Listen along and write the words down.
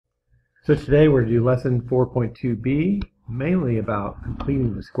So today we're going to do lesson 4.2b, mainly about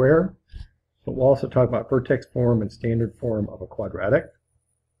completing the square, but we'll also talk about vertex form and standard form of a quadratic.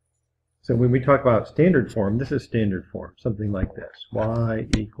 So when we talk about standard form, this is standard form, something like this: y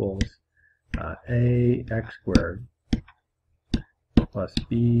equals ax squared plus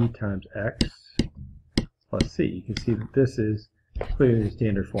b times x plus c. You can see that this is clearly the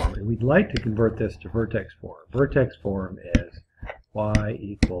standard form, and we'd like to convert this to vertex form. Vertex form is y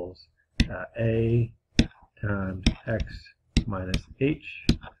equals a times x minus h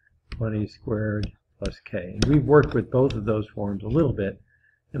 20 squared plus k. And we've worked with both of those forms a little bit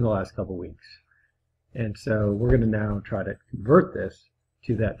in the last couple weeks. And so we're going to now try to convert this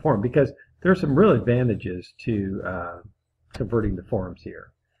to that form, because there are some real advantages to converting the forms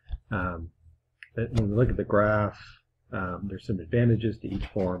here. When we look at the graph, there's some advantages to each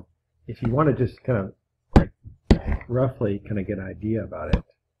form. If you want to just kind of like roughly kind of get an idea about it,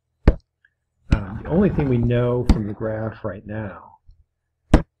 the only thing we know from the graph right now,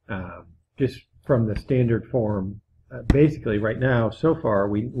 just from the standard form, basically right now, so far,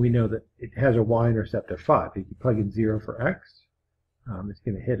 we know that it has a y-intercept of 5. If you plug in 0 for x, it's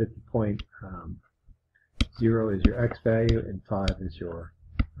going to hit at the point 0 is your x value and 5 is your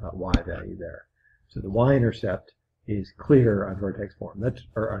y value there. So the y-intercept is clear on vertex form,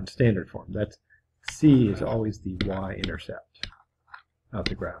 or on standard form. That's c is always the y-intercept of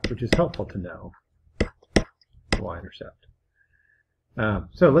the graph, which is helpful to know the y-intercept.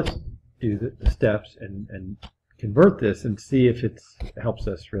 So let's do the steps and convert this and see if it helps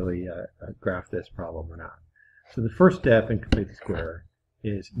us really graph this problem or not. So the first step in complete the square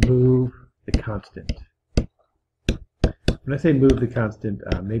is move the constant. When I say move the constant,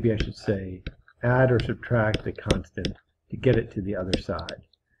 maybe I should say add or subtract the constant to get it to the other side.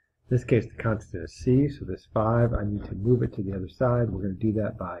 In this case, the constant is c, so this 5, I need to move it to the other side. We're going to do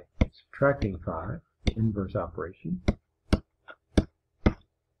that by subtracting 5, the inverse operation,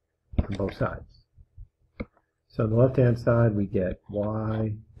 from both sides. So on the left-hand side, we get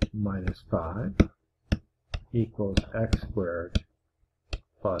y minus 5 equals x squared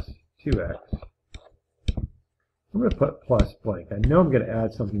plus 2x. I'm going to put plus blank. I know I'm going to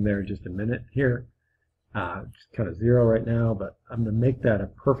add something there in just a minute here. Just kind of 0 right now, but I'm going to make that a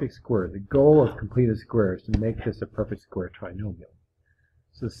perfect square. The goal of completed square is to make this a perfect square trinomial.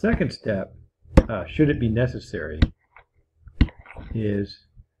 So the second step, should it be necessary, is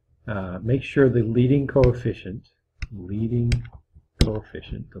make sure the lead coefficient,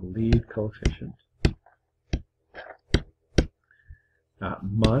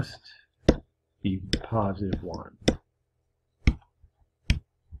 must be positive 1,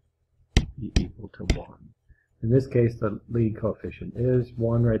 be equal to 1. In this case, the lead coefficient is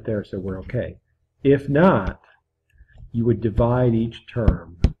 1 right there, so we're okay. If not, you would divide each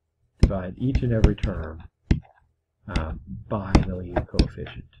term, divide each and every term by the lead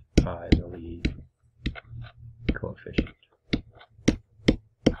coefficient,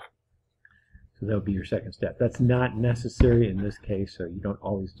 So that would be your second step. That's not necessary in this case, so you don't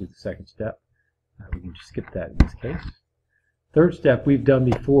always do the second step. We can just skip that in this case. Third step we've done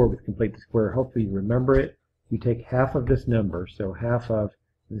before with complete the square. Hopefully you remember it. You take half of this number, so half of,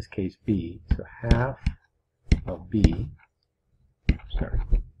 in this case, b. So half of b,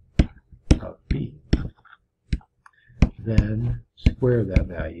 of b. Then square that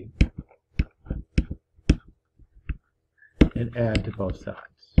value and add to both sides.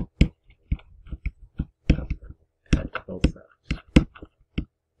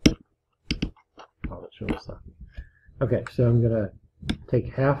 Okay, so I'm going to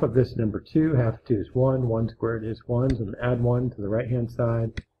take half of this number 2. Half of 2 is 1. 1 squared is 1. So I'm going to add 1 to the right-hand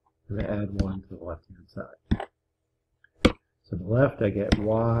side. I'm going to add 1 to the left-hand side. So on the left, I get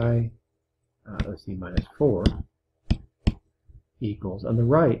y, let's see, minus 4 equals. On the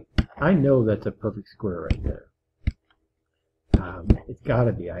right, I know that's a perfect square right there. It's got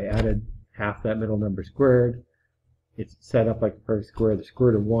to be. I added half that middle number squared. It's set up like a perfect square. The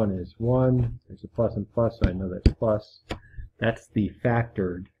square root of 1 is 1. There's a plus and plus, so I know that's plus. That's the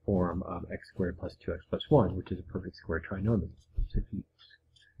factored form of x squared plus 2x plus 1, which is a perfect square trinomial. So if you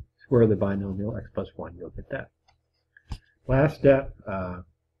square the binomial x plus 1, you'll get that. Last step,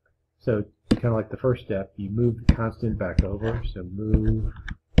 so kind of like the first step, you move the constant back over. So move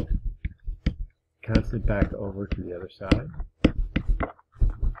constant back over to the other side.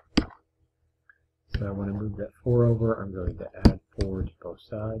 So I want to move that 4 over. I'm going to add 4 to both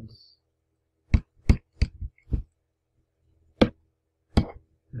sides.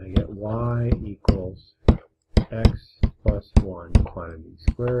 And I get y equals x plus 1 quantity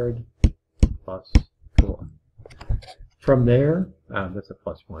squared plus 4. From there, that's a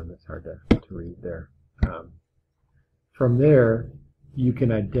 +1. That's hard to read there. From there, you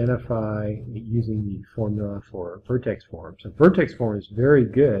can identify using the formula for vertex form. So vertex form is very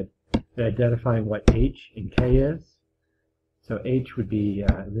good at identifying what h and k is. So h would be,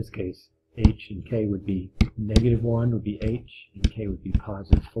 in this case, h and k would be -1 would be h, and k would be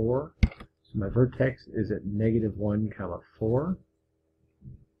 +4. So my vertex is at -1, 4.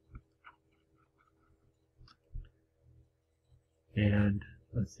 And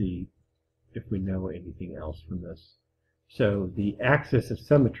let's see if we know anything else from this. So the axis of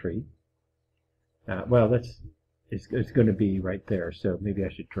symmetry, well, it's going to be right there. So maybe I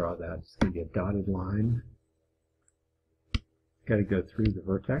should draw that. It's going to be a dotted line. It's got to go through the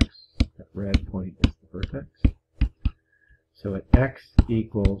vertex. That red point is the vertex. So at x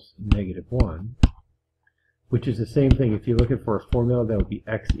equals -1, which is the same thing. If you're looking for a formula, that would be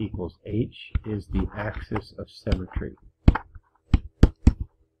x equals h is the axis of symmetry.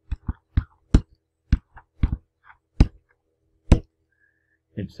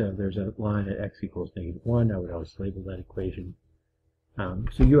 And so there's a line at x equals -1. I would always label that equation.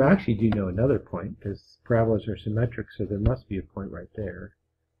 So you actually do know another point, because parabolas are symmetric, so there must be a point right there.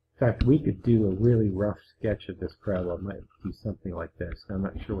 In fact, we could do a really rough sketch of this parabola. It might do something like this. I'm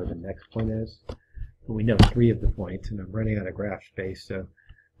not sure where the next point is, but we know 3 of the points, and I'm running out of graph space, so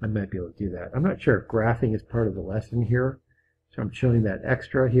I might be able to do that. I'm not sure if graphing is part of the lesson here, so I'm showing that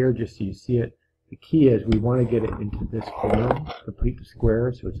extra here just so you see it. The key is we want to get it into this form, complete the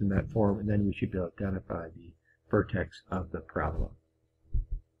square, so it's in that form, and then we should be able to identify the vertex of the parabola.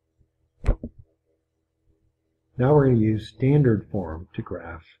 Now we're going to use standard form to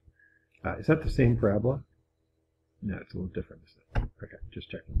graph. Is that the same parabola? No, it's a little different. Okay, just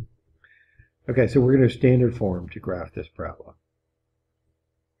checking. Okay, so we're going to use standard form to graph this parabola.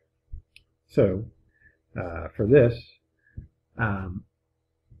 So for this,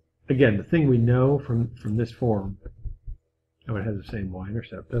 again, the thing we know from this form, oh, it has the same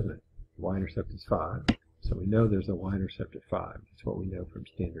y-intercept, doesn't it? Y-intercept is 5, so we know there's a y-intercept at 5. That's what we know from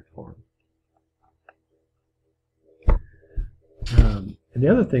standard form. And the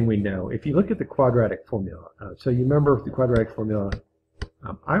other thing we know, if you look at the quadratic formula, so you remember the quadratic formula,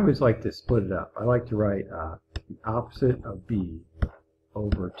 I always like to split it up. I like to write the opposite of b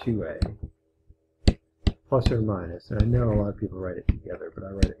over 2a plus or minus, and I know a lot of people write it together, but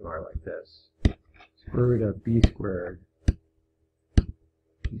I write it more like this. Square root of b squared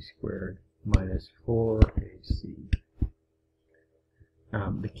minus 4ac.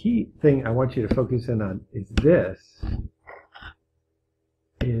 The key thing I want you to focus in on is this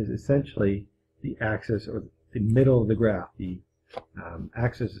is essentially the axis, or the middle of the graph, the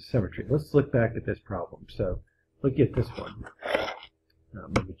axis of symmetry. Let's look back at this problem. So look at this one.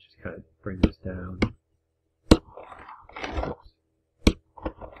 Let me just kind of bring this down.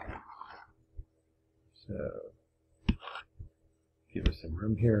 So give us some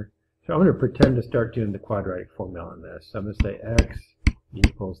room here. So I'm going to pretend to start doing the quadratic formula on this. So I'm going to say x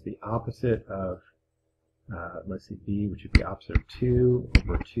equals the opposite of, let's see, b, which would be opposite of 2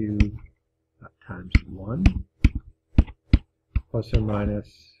 over 2 times 1, plus or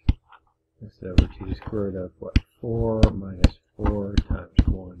minus, this over 2 square root of, what, 4 minus 4 times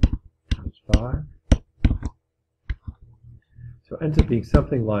 1 times 5. So it ends up being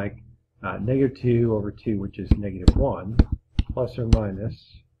something like -2 over 2, which is -1, plus or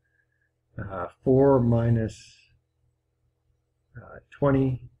minus 4 minus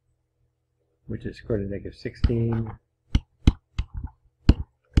 20, which is square root of -16,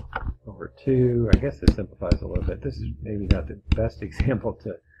 over 2. I guess this simplifies a little bit. This is maybe not the best example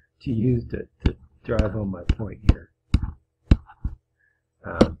to use to drive home my point here.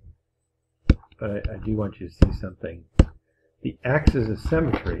 But I do want you to see something. The axis of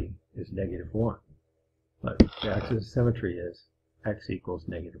symmetry is -1. But the axis of symmetry is x equals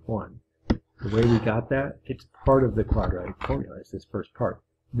 -1. The way we got that, it's part of the quadratic formula. It's this first part.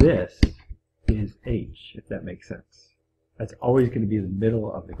 This is h, if that makes sense. That's always going to be the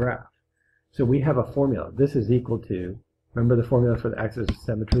middle of the graph. So we have a formula. This is equal to, remember the formula for the axis of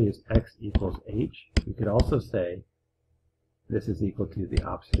symmetry is x equals h. We could also say this is equal to the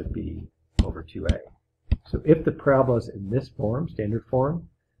opposite of b over 2a. So if the parabola is in this form, standard form,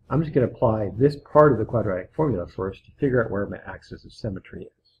 I'm just going to apply this part of the quadratic formula first to figure out where my axis of symmetry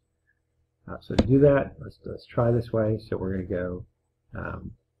is. So to do that, let's try this way. So we're going to go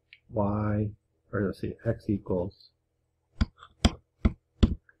x equals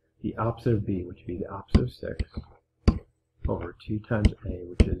the opposite of b, which would be the opposite of 6, over 2 times a,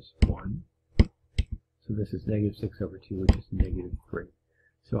 which is 1. So this is -6 over 2, which is -3.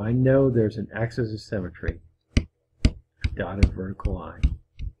 So I know there's an axis of symmetry dotted vertical line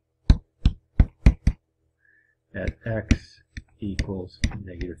at x equals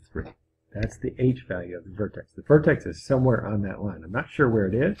 -3. That's the h value of the vertex. The vertex is somewhere on that line. I'm not sure where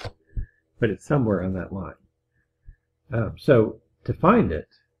it is, but it's somewhere on that line. So to find it,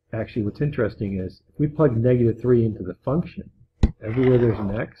 actually what's interesting is if we plug -3 into the function, everywhere there's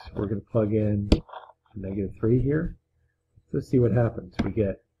an x, we're going to plug in -3 here. Let's see what happens. We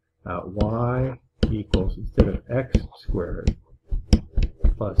get y equals, instead of x squared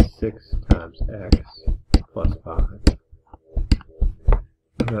plus 6 times x plus 5,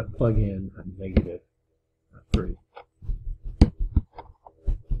 I'm going to plug in a -3.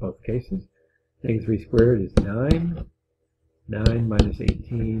 Both cases. -3 squared is 9. 9 minus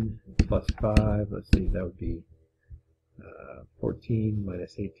 18 plus 5, let's see, that would be 14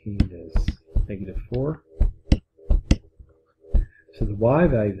 minus 18 is -4. So the y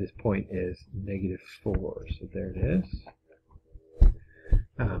value of this point is -4. So there it is.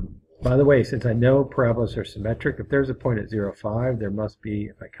 By the way, since I know parabolas are symmetric, if there's a point at 0, 5, there must be,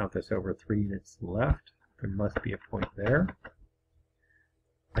 if I count this over 3 units left, there must be a point there.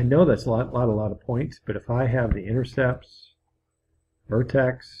 I know that's a lot of points, but if I have the intercepts,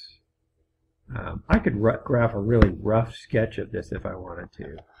 vertex, I could graph a really rough sketch of this if I wanted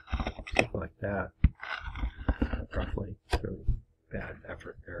to. Something like that. Roughly. So bad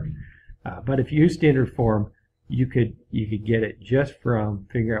effort there. But if you use standard form, you could get it just from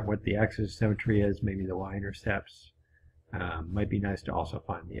figuring out what the axis of symmetry is, maybe the y-intercepts. Might be nice to also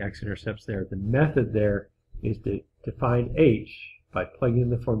find the x-intercepts there. The method there is to find h by plugging in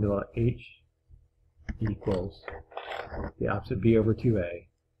the formula h equals the opposite b over 2a,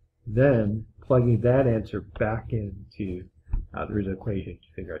 then plugging that answer back into the original equation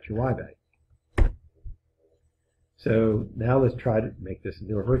to figure out your y value. So now let's try to make this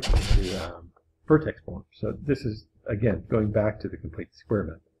into a vertex form. So this is, again, going back to the complete square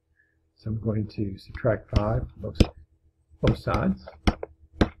method. So I'm going to subtract 5 from both sides.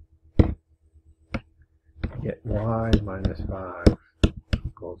 Get y minus 5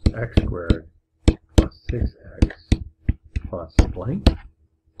 equals x squared plus 6x plus blank.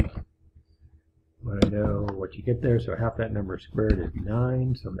 But I know what you get there, so half that number squared is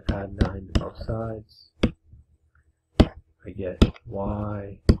 9, so I'm going to add 9 to both sides. I get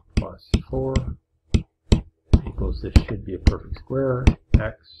y plus 4 equals, this should be a perfect square,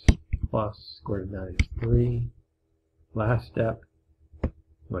 x plus square root of 9 is 3. Last step, I'm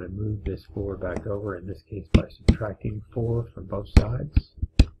going to move this 4 back over, in this case by subtracting 4 from both sides.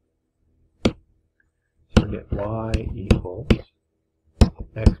 So we get y equals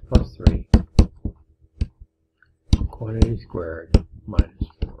x plus 3 quantity squared minus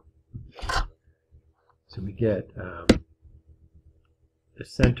 4. So we get the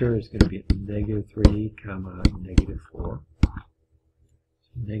center is going to be at -3, comma, -4.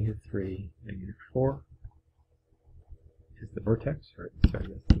 So -3, -4 is the vertex, or sorry,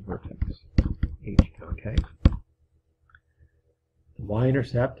 that's the vertex, h, okay. The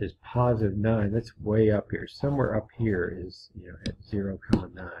y-intercept is positive 9. That's way up here. Somewhere up here is, at 0,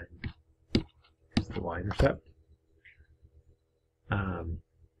 9 is the y-intercept.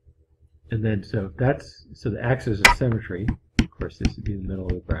 And then so the axis of symmetry, of course this would be the middle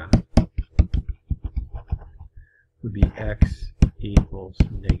of the graph, would be x equals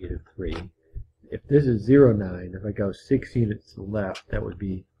 -3. If this is 0, 9, if I go 6 units to the left, that would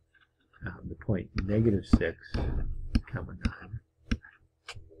be the point -6, 9.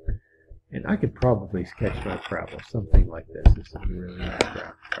 And I could probably sketch my parabola something like this. This is a really nice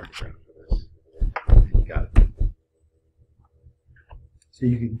graph, hard graph for this. You got it. So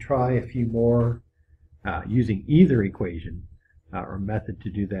you can try a few more using either equation or method to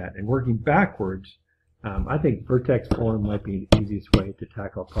do that. And working backwards, I think vertex form might be the easiest way to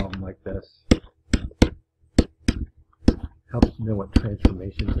tackle a problem like this. Helps to know what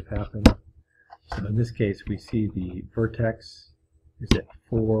transformations have happened. So in this case, we see the vertex is at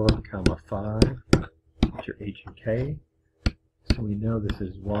 4, 5, which are h and k. So we know this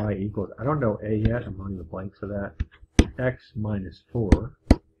is y equals, I don't know a yet, I'm on the blanks of that, x minus 4,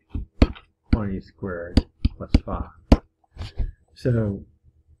 quantity squared, plus 5. So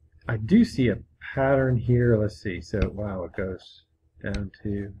I do see a pattern here. Let's see. So, wow, it goes down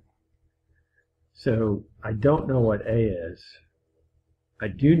to, so I don't know what a is. I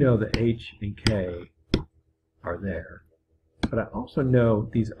do know that h and k are there. But I also know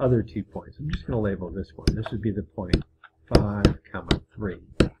these other 2 points. I'm just going to label this one. This would be the point 5, 3.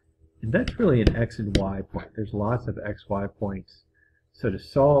 And that's really an x and y point. There's lots of x, y points. So to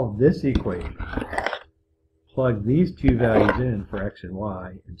solve this equation, plug these 2 values in for x and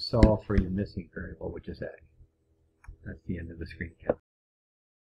y and solve for your missing variable, which is a. That's the end of the screen cap.